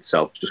match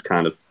itself just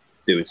kind of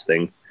do its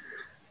thing.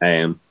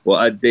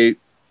 But they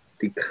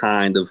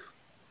kind of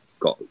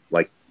got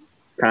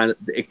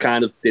it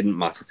kind of didn't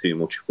matter too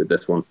much with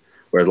this one,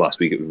 whereas last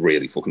week it was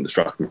really fucking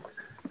distracting.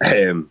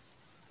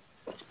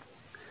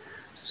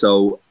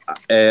 So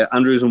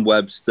Andrews and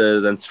Webster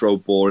then throw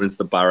Bohr into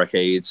the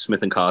barricade.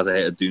 Smith and Carter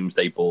hit a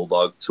Doomsday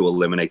Bulldog to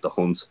eliminate the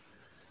Hunt.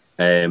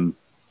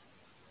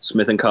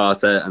 Smith and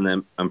Carter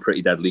and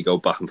Pretty Deadly go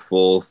back and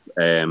forth.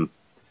 They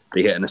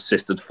hit an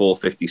assisted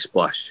 450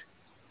 splash.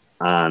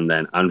 And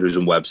then Andrews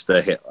and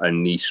Webster hit a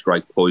knee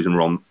strike poison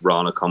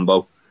Rana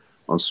combo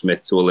on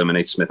Smith to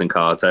eliminate Smith and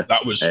Carter.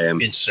 That was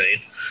insane.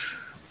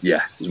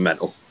 Yeah, it was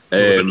mental.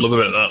 Love a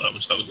bit of that. That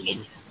was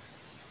lovely.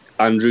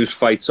 Andrews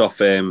fights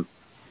off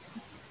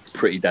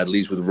Pretty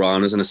Deadly's with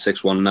Rana's and a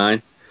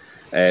 619.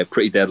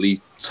 Pretty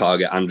Deadly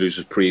target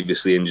Andrews'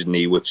 previously injured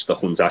knee, which the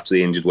Hunt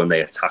actually injured when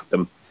they attacked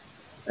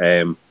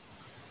him.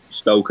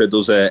 Stoker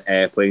does an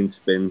airplane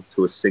spin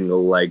to a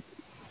single leg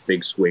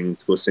big swing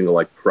to a single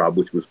leg crab,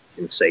 which was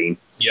insane.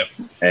 Yep.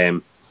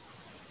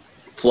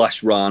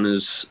 Flash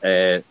Rana's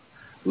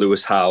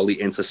Lewis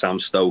Howley into Sam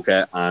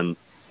Stoker, and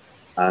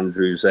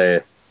Andrews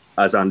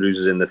as Andrews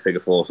is in the figure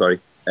 4. Sorry.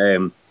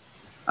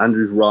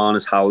 Andrews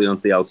Rana's Howley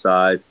onto the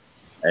outside.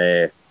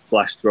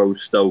 Flash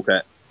throws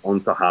Stoker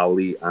onto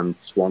Howley and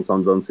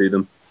swantons onto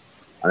them.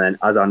 And then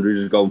as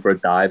Andrews is going for a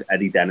dive,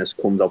 Eddie Dennis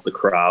comes out the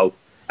crowd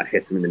and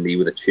hits him in the knee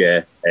with a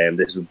chair.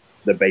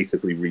 They're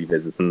basically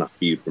revisiting that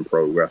feud from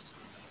Progress.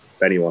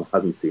 If anyone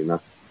hasn't seen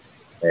that,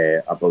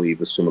 I believe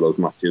there's some of those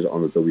matches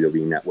on the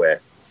WWE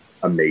Network.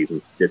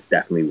 Amazing. Just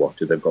definitely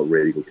watch it. They've got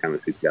really good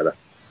chemistry together.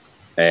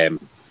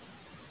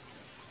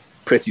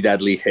 Pretty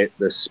Deadly hit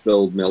the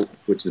spilled milk,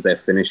 which is their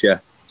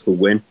finisher, to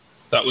win.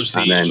 That was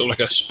sort of like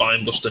a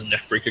spine buster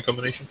neck breaker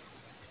combination.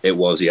 It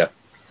was, yeah.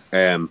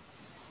 And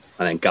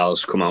then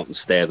Gallus come out and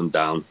stare them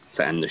down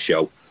to end the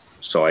show.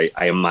 So I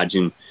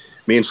imagine,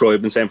 me and Troy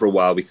have been saying for a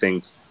while, we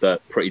think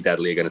that Pretty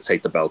Deadly are going to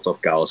take the belt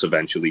off Gallus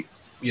eventually.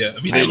 Yeah,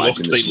 I mean, they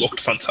looked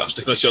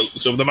fantastic. So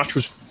the match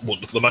was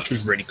wonderful. The match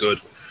was really good.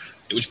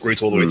 It was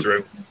great all the way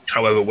through.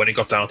 However, when it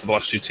got down to the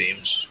last two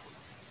teams,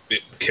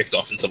 it kicked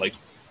off into like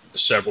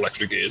several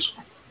extra gears.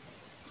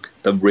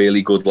 They're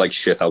really good, like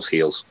shithouse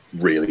heels.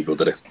 Really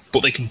good at it.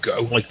 But they can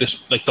go like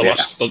this. Like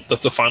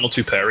the final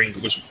two pairing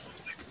was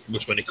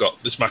when it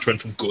got this match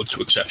went from good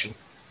to exceptional.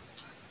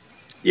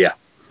 Yeah,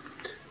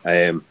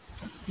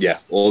 yeah.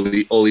 All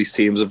these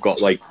teams have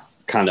got like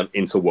kind of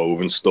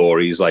interwoven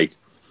stories. Like,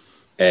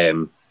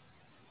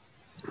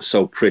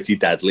 so Pretty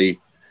Deadly,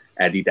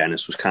 Eddie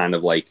Dennis was kind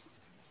of like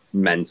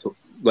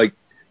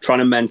trying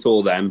to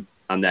mentor them,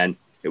 and then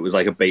it was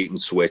like a bait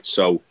and switch.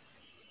 So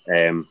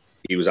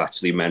he was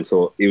actually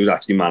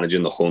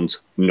managing the Hunt,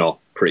 not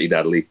Pretty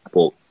Deadly,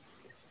 but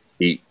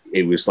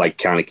it was like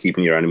kind of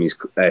keeping your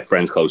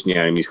friends close and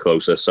your enemies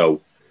closer.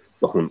 So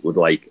the Hunt would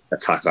like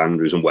attack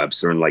Andrews and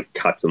Webster and like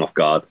catch them off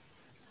guard.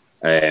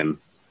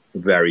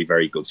 Very,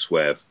 very good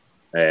swerve.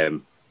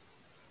 And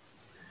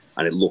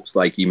it looks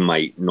like he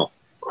might not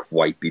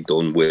quite be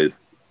done with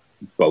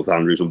both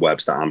Andrews and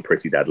Webster and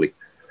Pretty Deadly,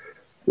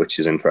 which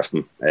is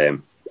interesting.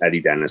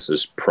 Eddie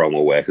Dennis's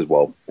promo work as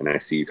well in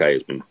NXT UK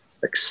has been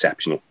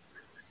exceptional.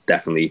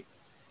 Definitely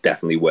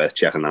worth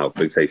checking out.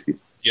 Big Tasty.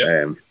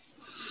 Yeah.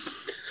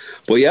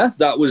 But yeah,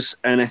 that was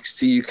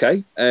NXT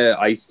UK.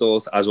 I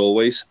thought, as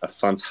always, a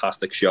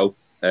fantastic show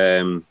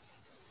from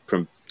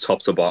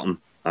top to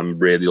bottom. I'm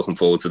really looking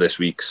forward to this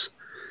week's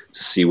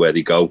to see where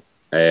they go.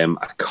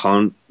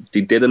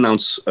 They did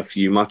announce a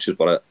few matches,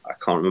 but I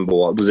can't remember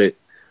what was it.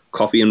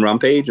 Coffee and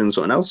Rampage and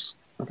something else,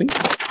 I think.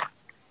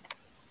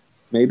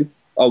 Maybe.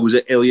 Oh, was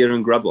it Ilya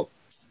and Grabber?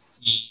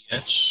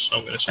 Yes,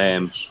 I'm going to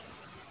say.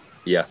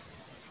 Yeah.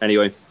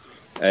 Anyway,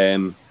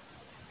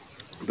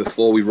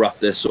 before we wrap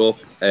this up,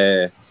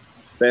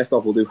 first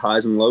off, we'll do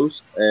highs and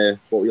lows.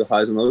 What were your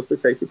highs and lows for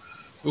Tracy?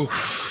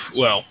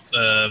 Well,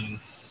 the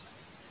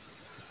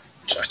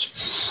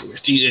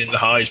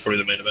high is probably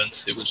the main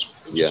event. It was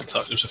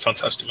fantastic. It was a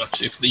fantastic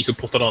match. If you could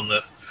put that on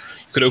you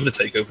could open a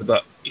takeover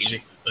that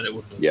easy, and it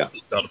wouldn't have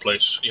been out of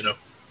place. You know,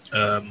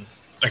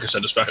 like I said,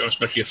 I'm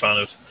especially a fan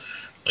of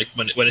like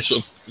when it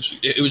sort of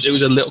it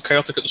was a little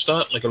chaotic at the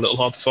start, like a little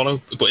hard to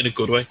follow, but in a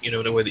good way. You know,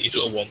 in a way that you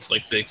sort of want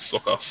like big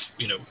fuck off,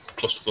 you know,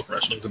 clusterfuck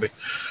wrestling to be.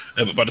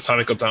 But by the time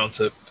it got down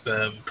to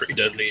Pretty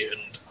Deadly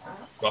and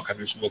Mark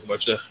Andrews and Morgan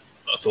Webster,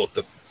 I thought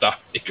that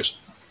it just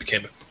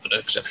became an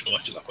exceptional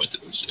match at that point.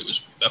 It was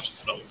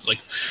absolutely phenomenal.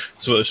 Like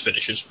some of those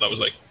finishes, that was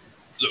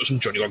some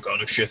Johnny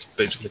Gargano shit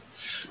basically.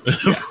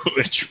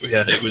 Which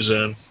it was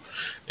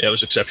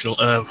exceptional.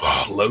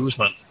 Lows,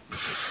 man.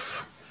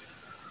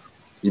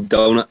 You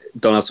don't have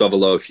to have a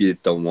low if you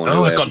don't want to.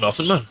 Oh, I got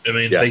nothing, man. I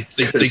mean, they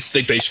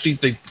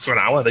basically for an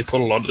hour they put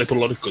a lot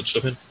of good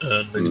stuff in,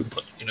 and they didn't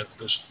put, you know,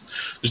 there's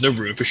no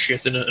room for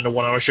shit in a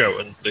 1 hour show,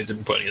 and they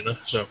didn't put any in there.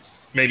 So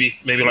maybe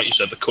like you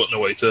said, they're cutting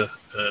away during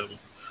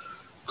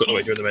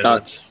the main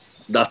event.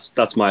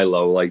 That's my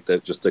low. Like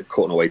they're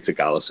cutting away to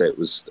Gallus. It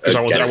was because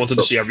I wanted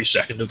to see every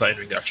second of that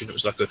in-ring action. It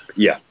was that good.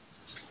 Yeah,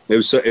 it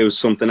was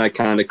something I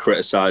kind of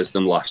criticised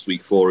them last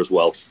week for as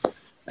well,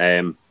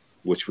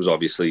 which was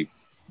obviously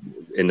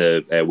in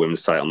the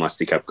women's title match.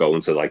 They kept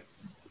going to like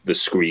the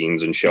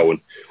screens and showing,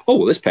 oh,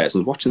 well, this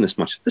person's watching this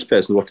match. This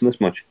person's watching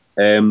this match.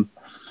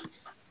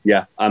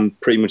 Yeah, I'm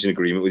pretty much in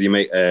agreement with you,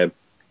 mate. That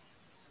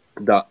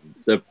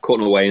the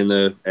cutting away in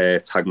the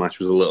tag match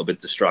was a little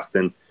bit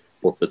distracting,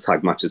 but the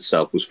tag match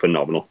itself was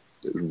phenomenal.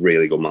 It was a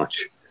really good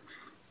match.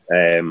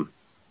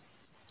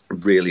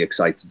 Really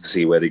excited to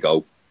see where they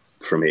go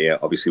from here.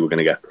 Obviously, we're going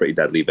to get Pretty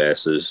Deadly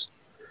versus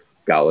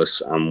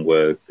Gallus, and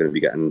we're going to be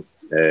getting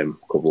a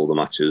couple of the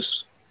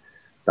matches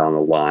down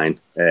the line.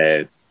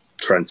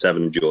 Trent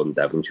Seven and Jordan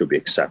Devlin should be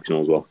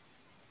exceptional as well.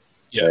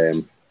 Yeah.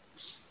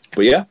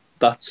 But yeah,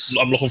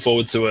 I'm looking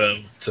forward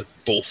to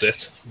Ball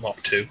Fit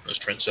Mark 2 as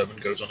Trent Seven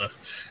goes on a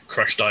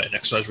crash diet and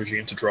exercise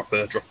regime to drop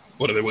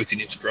whatever weight he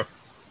needs to drop.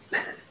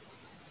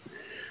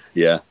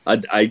 Yeah, I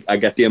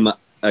get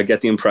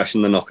the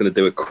impression they're not going to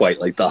do it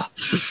quite like that.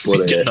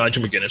 But get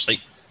Nigel McGuinness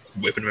like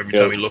whipping him every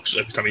time he looks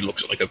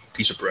at like a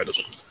piece of bread or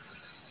something.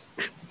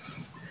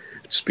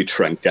 Just be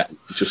Trent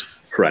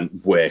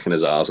working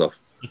his ass off.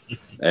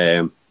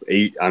 Again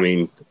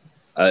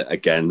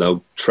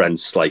though,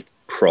 Trent's like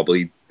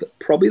probably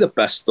the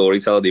best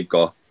storyteller they've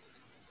got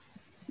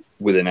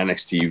within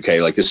NXT UK.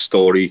 Like his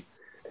story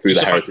through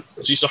the heritage.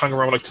 Does he still hang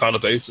around with like Tyler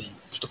Bates and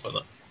stuff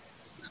like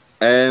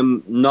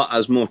that? Not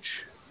as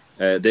much.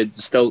 They're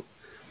still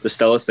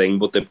a thing,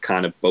 but they've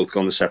kind of both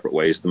gone their separate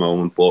ways at the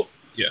moment. But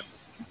yeah,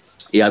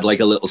 he had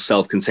like a little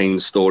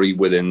self-contained story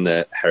within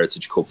the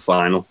Heritage Cup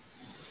final,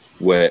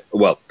 where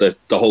the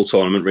whole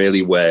tournament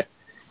really, where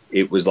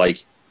it was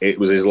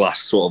his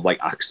last sort of like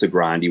axe to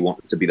grind. He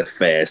wanted to be the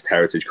first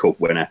Heritage Cup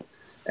winner.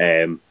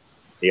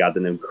 He had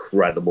an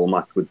incredible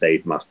match with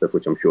Dave Mastiff,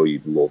 which I'm sure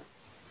you'd love,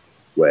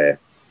 where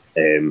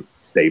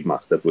Dave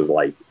Mastiff was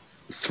like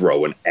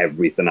throwing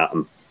everything at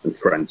him, and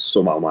Trent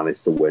somehow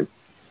managed to win.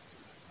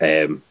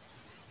 And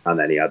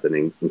then he had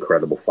an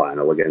incredible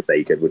final against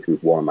Aked, which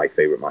was one of my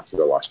favourite matches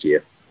of last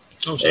year.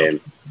 Oh, so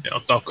like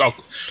I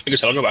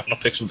said, I'll go back and I'll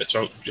pick some bits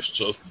out, just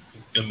sort of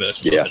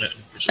immerse myself in it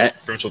and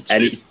just bring it up to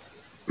speed.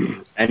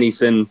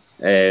 Anything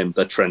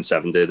that Trent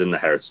Seven did in the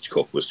Heritage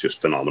Cup was just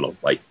phenomenal.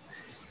 Like,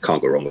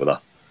 can't go wrong with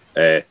that.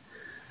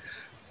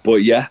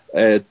 But yeah,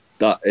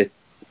 that it's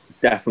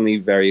definitely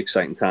very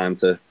exciting time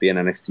to be an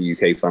NXT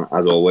UK fan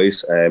as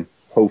always.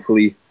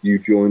 Hopefully you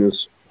join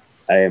us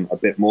a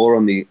bit more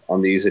on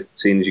these. It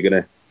seems you're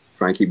going to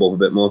try and keep up a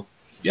bit more.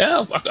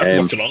 Yeah, I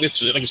can watch along.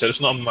 It's like I said,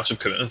 it's not a massive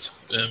commitment.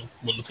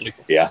 Wonderfully.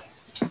 Yeah.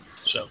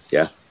 So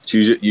yeah, it's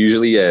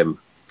usually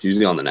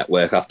on the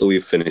network after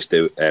we've finished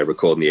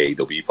recording the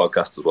AEW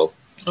podcast as well.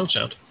 Oh,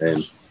 sound.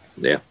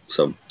 Yeah,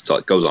 so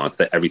it goes on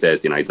every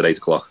Thursday night at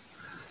 8:00.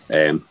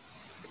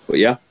 But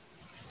yeah,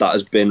 that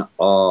has been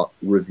our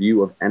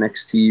review of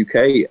NXT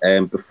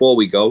UK. Before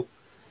we go,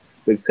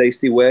 Big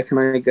Tasty, where can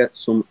I get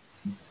some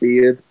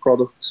beard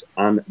products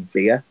and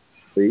beer,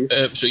 please?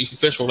 So you can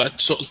first of all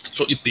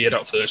sort your beard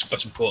out first.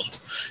 That's important.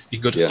 You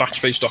can go to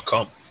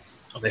thatchface.com,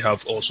 and they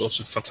have all sorts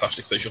of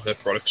fantastic facial hair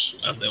products,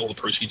 and all the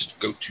proceeds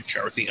go to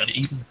charity. And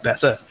even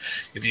better,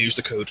 if you use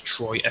the code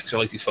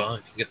TroyXL85,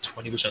 you get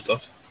 20%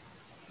 off.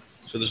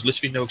 So there's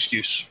literally no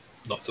excuse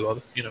not to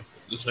bother. You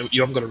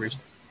haven't got a reason.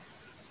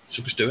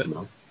 So just do it.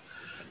 No.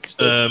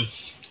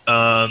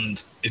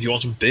 And if you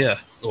want some beer,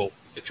 or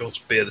if you want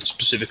some beer that's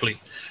specifically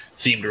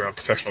themed around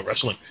professional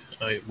wrestling,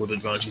 I would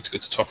advise you to go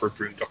to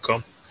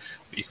topropebrewing.com,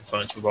 where you can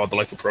find some of our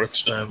delightful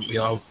products. We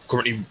are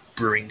currently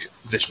brewing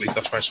this week.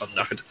 That's why I sound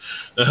knackered.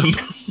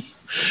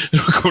 We're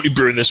currently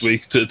brewing this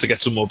week to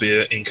get some more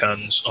beer in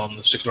cans on around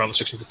the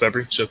 16th of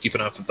February, so keep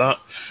an eye out for that.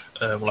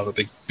 We'll have a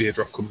big beer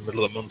drop coming in the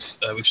middle of the month.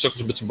 We've stuck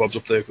some bits and bobs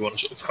up there if you want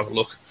to sort of have a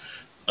look.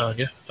 And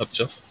yeah, help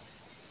yourself.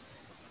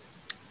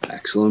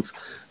 Excellent.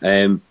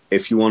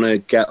 If you want to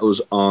get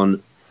us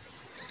on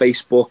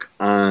Facebook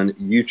and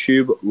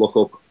YouTube, look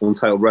up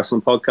Untitled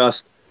Wrestling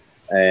Podcast,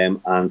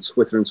 and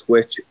Twitter and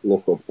Twitch,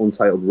 look up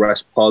Untitled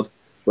Rest Pod.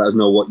 Let us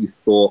know what you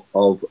thought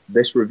of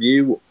this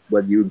review,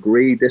 whether you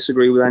agree,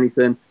 disagree with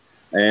anything.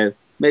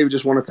 Maybe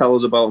just want to tell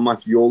us about a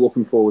match you're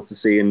looking forward to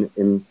seeing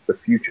in the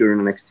future in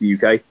NXT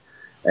UK.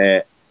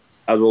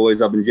 As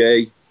always, I've been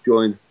Jay,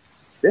 joined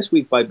this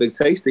week by Big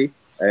Tasty.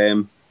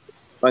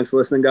 Thanks for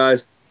listening,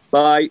 guys.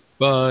 Bye.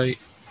 Bye.